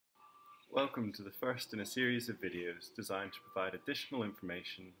Welcome to the first in a series of videos designed to provide additional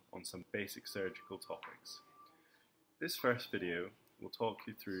information on some basic surgical topics. This first video will talk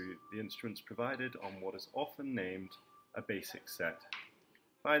you through the instruments provided on what is often named a basic set.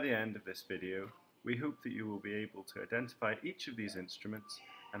 By the end of this video, we hope that you will be able to identify each of these instruments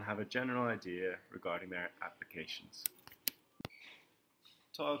and have a general idea regarding their applications.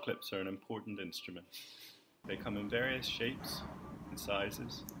 Tile clips are an important instrument. They come in various shapes and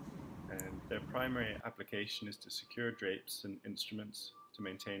sizes, and their primary application is to secure drapes and instruments to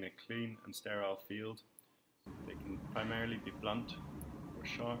maintain a clean and sterile field. They can primarily be blunt or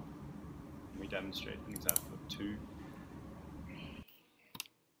sharp, and we demonstrate an example of two.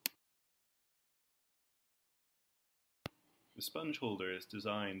 The sponge holder is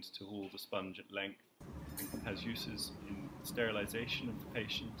designed to hold a sponge at length and has uses in sterilization of the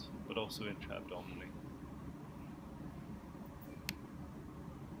patient, but also intra-abdominally.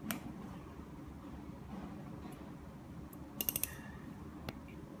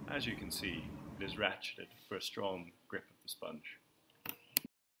 As you can see, it is ratcheted for a strong grip of the sponge.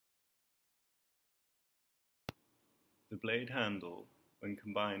 The blade handle, when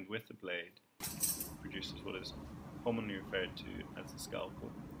combined with the blade, produces what is commonly referred to as the scalpel.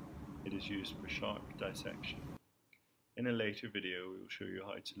 It is used for sharp dissection. In a later video, we will show you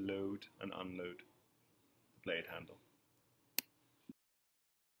how to load and unload the blade handle.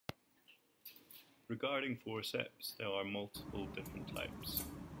 Regarding forceps, there are multiple different types.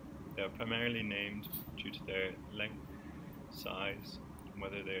 They are primarily named due to their length, size, and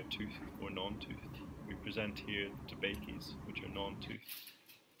whether they are toothed or non-toothed. We present here the DeBakey's, which are non-toothed,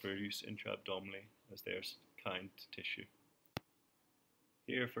 for use intra-abdominally as they are kind to tissue.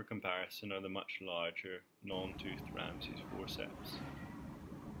 Here for comparison are the much larger non-toothed Ramsay's forceps.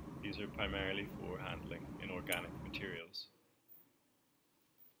 These are primarily for handling inorganic materials.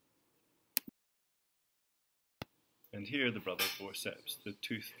 And here are the brother forceps, the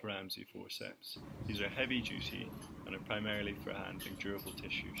toothed Ramsay forceps. These are heavy duty and are primarily for handling durable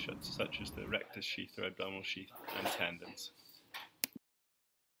tissue such as the rectus sheath or abdominal sheath and tendons.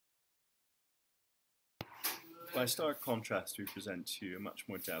 By stark contrast, we present to you a much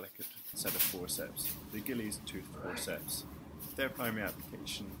more delicate set of forceps, the Gillies toothed forceps. Their primary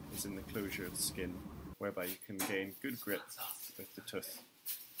application is in the closure of the skin, whereby you can gain good grip with the tooth.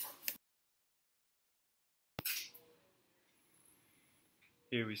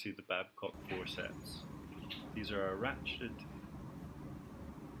 Here we see the Babcock forceps. These are a ratcheted,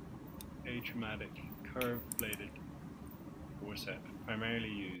 atraumatic, curved-bladed forceps, primarily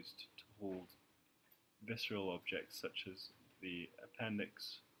used to hold visceral objects such as the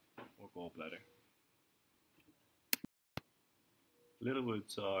appendix or gallbladder.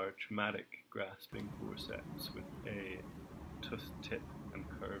 Littlewoods are traumatic grasping forceps with a toothed tip and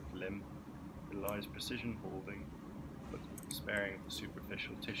curved limb. It allows precision holding but sparing of the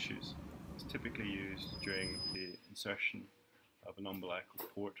superficial tissues. It's typically used during the insertion of an umbilical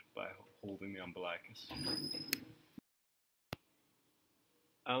port by holding the umbilicus.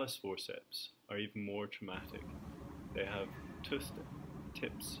 Alice forceps are even more traumatic. They have toothed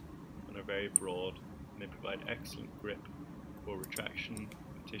tips and are very broad, and they provide excellent grip for retraction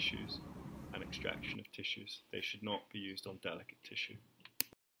of tissues and extraction of tissues. They should not be used on delicate tissue.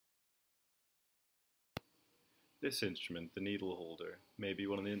 This instrument, the needle holder, may be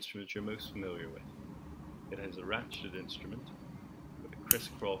one of the instruments you're most familiar with. It is a ratcheted instrument with a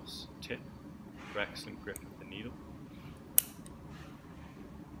crisscross tip for excellent grip of the needle.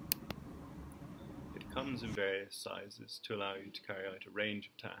 It comes in various sizes to allow you to carry out a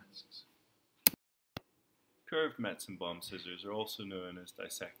range of tasks. Curved Metzenbaum scissors are also known as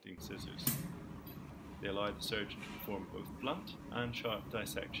dissecting scissors. They allow the surgeon to perform both blunt and sharp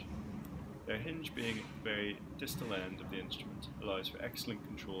dissection. Their hinge being at the very distal end of the instrument allows for excellent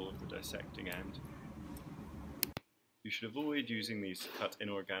control of the dissecting end. You should avoid using these to cut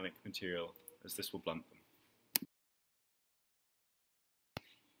inorganic material, as this will blunt them.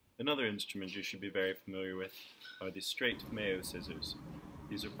 Another instrument you should be very familiar with are the straight Mayo scissors.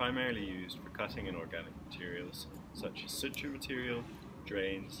 These are primarily used for cutting inorganic materials such as suture material,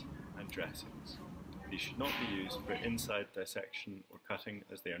 drains, and dressings. These should not be used for inside dissection or cutting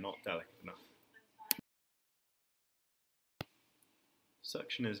as they are not delicate enough.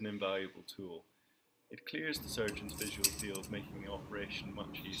 Suction is an invaluable tool. It clears the surgeon's visual field, making the operation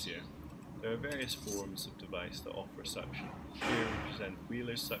much easier. There are various forms of device that offer suction. Here we present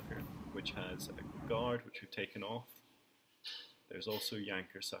Wheeler's sucker, which has a guard which we've taken off. There's also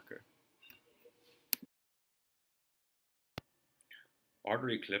Yanker sucker.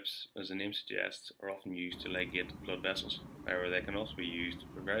 Artery clips, as the name suggests, are often used to ligate blood vessels. However, they can also be used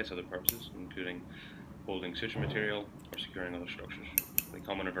for various other purposes, including holding suture material or securing other structures. They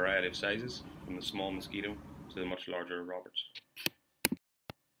come in a variety of sizes, from the small mosquito to the much larger Roberts.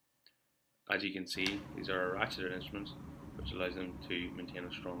 As you can see, these are a ratcheted instrument, which allows them to maintain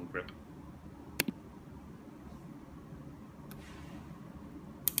a strong grip.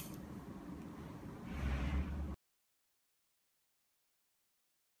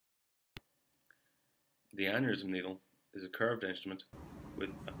 The aneurysm needle is a curved instrument with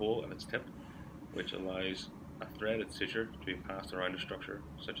a hole at its tip, which allows a threaded suture to be passed around a structure,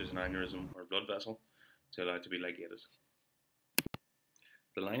 such as an aneurysm or blood vessel, to allow it to be ligated.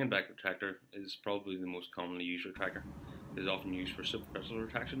 The Langenbeck retractor is probably the most commonly used retractor. It is often used for superficial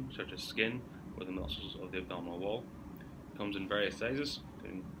retraction, such as skin or the muscles of the abdominal wall. It comes in various sizes,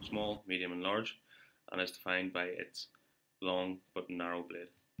 including small, medium, and large, and is defined by its long but narrow blade.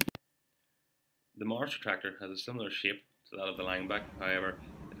 The Morse retractor has a similar shape to that of the Langenbeck, however,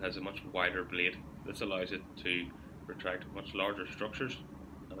 it has a much wider blade. This allows it to retract much larger structures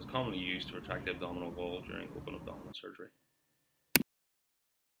and is commonly used to retract the abdominal wall during open abdominal surgery.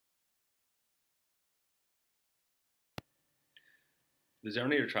 The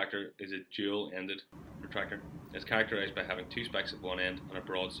Czerny retractor is a dual-ended retractor. It is characterized by having two spikes at one end and a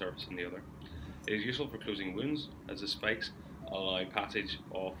broad surface on the other. It is useful for closing wounds, as the spikes allow passage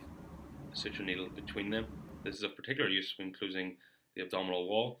of a suture needle between them. This is of particular use when closing the abdominal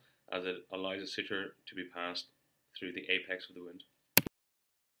wall, as it allows a suture to be passed through the apex of the wound.